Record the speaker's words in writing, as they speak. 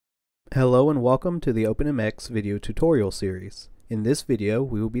Hello and welcome to the OpenMx video tutorial series. In this video,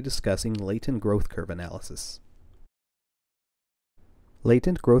 we will be discussing latent growth curve analysis.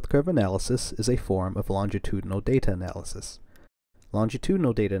 Latent growth curve analysis is a form of longitudinal data analysis.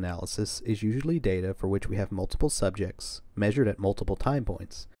 Longitudinal data analysis is usually data for which we have multiple subjects measured at multiple time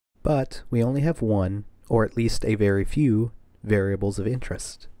points, but we only have one, or at least a very few, variables of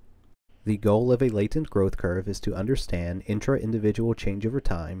interest. The goal of a latent growth curve is to understand intra-individual change over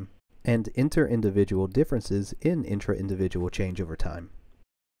time and inter-individual differences in intra-individual change over time.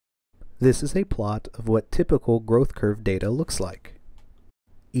 This is a plot of what typical growth curve data looks like.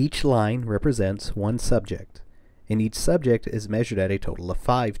 Each line represents one subject, and each subject is measured at a total of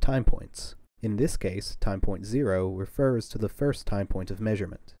 5 time points. In this case, time point 0 refers to the first time point of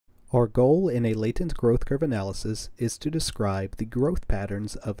measurement. Our goal in a latent growth curve analysis is to describe the growth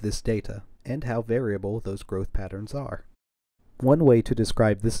patterns of this data and how variable those growth patterns are. One way to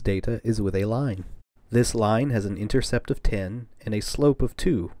describe this data is with a line. This line has an intercept of 10 and a slope of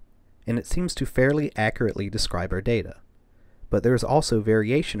 2, and it seems to fairly accurately describe our data. But there is also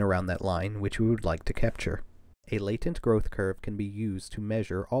variation around that line which we would like to capture. A latent growth curve can be used to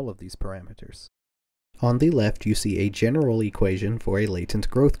measure all of these parameters. On the left you see a general equation for a latent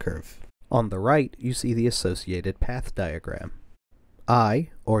growth curve. On the right you see the associated path diagram.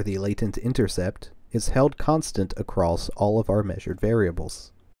 I, or the latent intercept, is held constant across all of our measured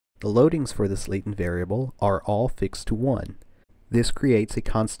variables. The loadings for this latent variable are all fixed to 1. This creates a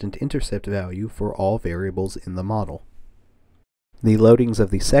constant intercept value for all variables in the model. The loadings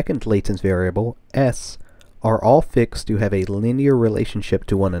of the second latent variable, s, are all fixed to have a linear relationship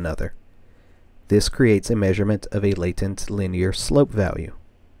to one another. This creates a measurement of a latent linear slope value.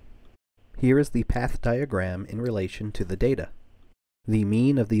 Here is the path diagram in relation to the data. The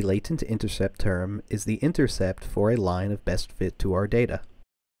mean of the latent intercept term is the intercept for a line of best fit to our data.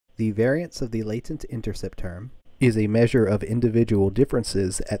 The variance of the latent intercept term is a measure of individual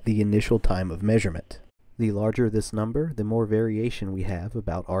differences at the initial time of measurement. The larger this number, the more variation we have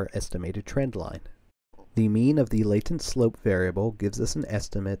about our estimated trend line. The mean of the latent slope variable gives us an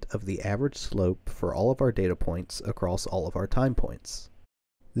estimate of the average slope for all of our data points across all of our time points.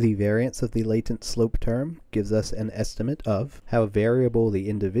 The variance of the latent slope term gives us an estimate of how variable the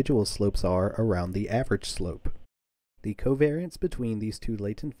individual slopes are around the average slope. The covariance between these two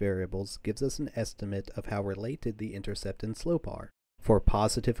latent variables gives us an estimate of how related the intercept and slope are. For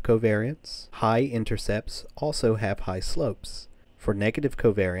positive covariance, high intercepts also have high slopes. For negative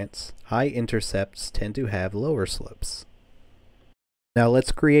covariance, high intercepts tend to have lower slopes. Now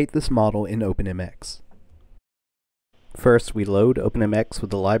let's create this model in OpenMx. First, we load OpenMx with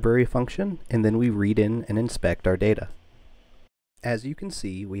the library function, and then we read in and inspect our data. As you can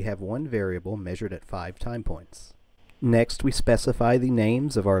see, we have one variable measured at 5 time points. Next, we specify the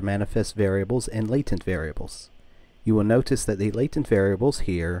names of our manifest variables and latent variables. You will notice that the latent variables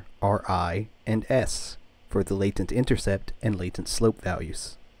here are I and s for the latent intercept and latent slope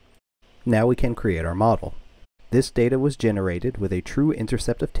values. Now we can create our model. This data was generated with a true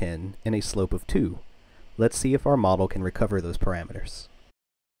intercept of 10 and a slope of 2. Let's see if our model can recover those parameters.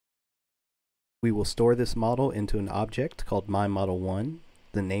 We will store this model into an object called myModel1.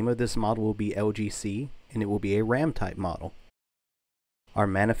 The name of this model will be LGC, and it will be a RAM type model. Our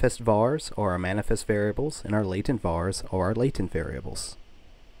manifest vars are our manifest variables, and our latent vars are our latent variables.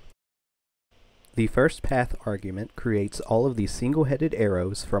 The first path argument creates all of these single-headed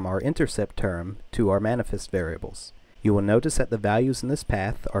arrows from our intercept term to our manifest variables. You will notice that the values in this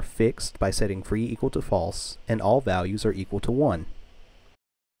path are fixed by setting free equal to false, and all values are equal to 1.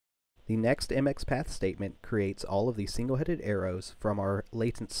 The next mx path statement creates all of these single-headed arrows from our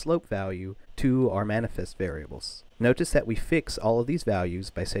latent slope value to our manifest variables. Notice that we fix all of these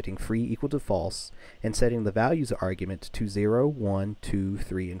values by setting free equal to false and setting the values argument to 0, 1, 2,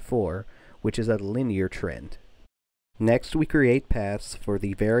 3, and 4, which is a linear trend. Next, we create paths for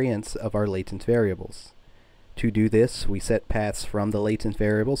the variance of our latent variables. To do this, we set paths from the latent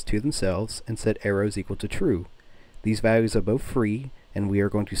variables to themselves and set arrows equal to true. These values are both free, and we are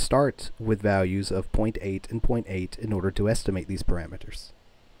going to start with values of 0.8 and 0.8 in order to estimate these parameters.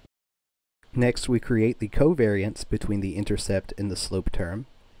 Next, we create the covariance between the intercept and the slope term.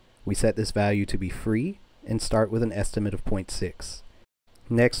 We set this value to be free and start with an estimate of 0.6.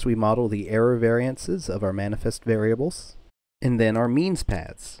 Next, we model the error variances of our manifest variables, and then our means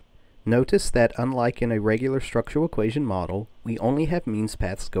paths. Notice that unlike in a regular structural equation model, we only have means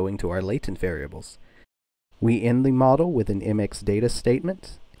paths going to our latent variables. We end the model with an mx data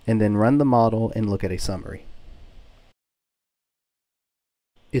statement, and then run the model and look at a summary.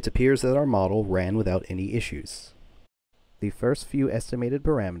 It appears that our model ran without any issues. The first few estimated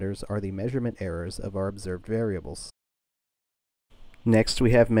parameters are the measurement errors of our observed variables. Next,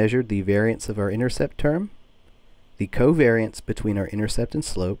 we have measured the variance of our intercept term, the covariance between our intercept and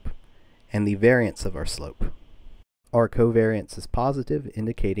slope, and the variance of our slope. Our covariance is positive,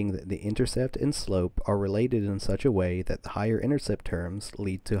 indicating that the intercept and slope are related in such a way that the higher intercept terms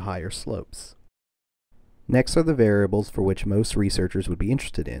lead to higher slopes. Next are the variables for which most researchers would be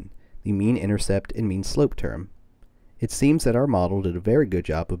interested in, the mean intercept and mean slope term. It seems that our model did a very good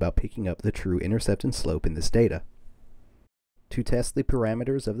job about picking up the true intercept and slope in this data. To test the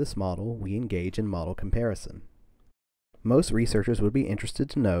parameters of this model, we engage in model comparison. Most researchers would be interested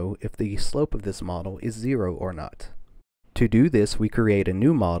to know if the slope of this model is 0 or not. To do this, we create a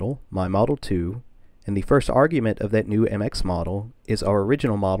new model, MyModel2, and the first argument of that new MX model is our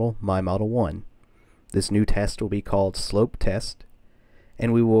original model, MyModel1. This new test will be called slope test,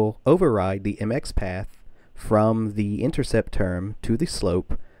 and we will override the MX path from the intercept term to the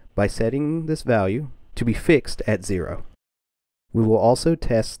slope by setting this value to be fixed at 0. We will also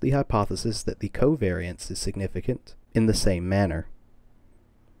test the hypothesis that the covariance is significant in the same manner.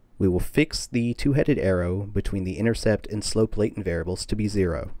 We will fix the two-headed arrow between the intercept and slope latent variables to be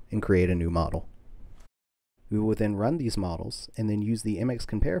 0 and create a new model. We will then run these models and then use the MX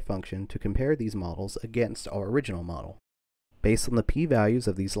compare function to compare these models against our original model. Based on the p-values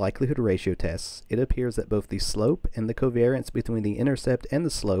of these likelihood ratio tests, it appears that both the slope and the covariance between the intercept and the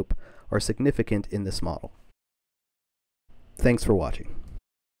slope are significant in this model. Thanks for watching.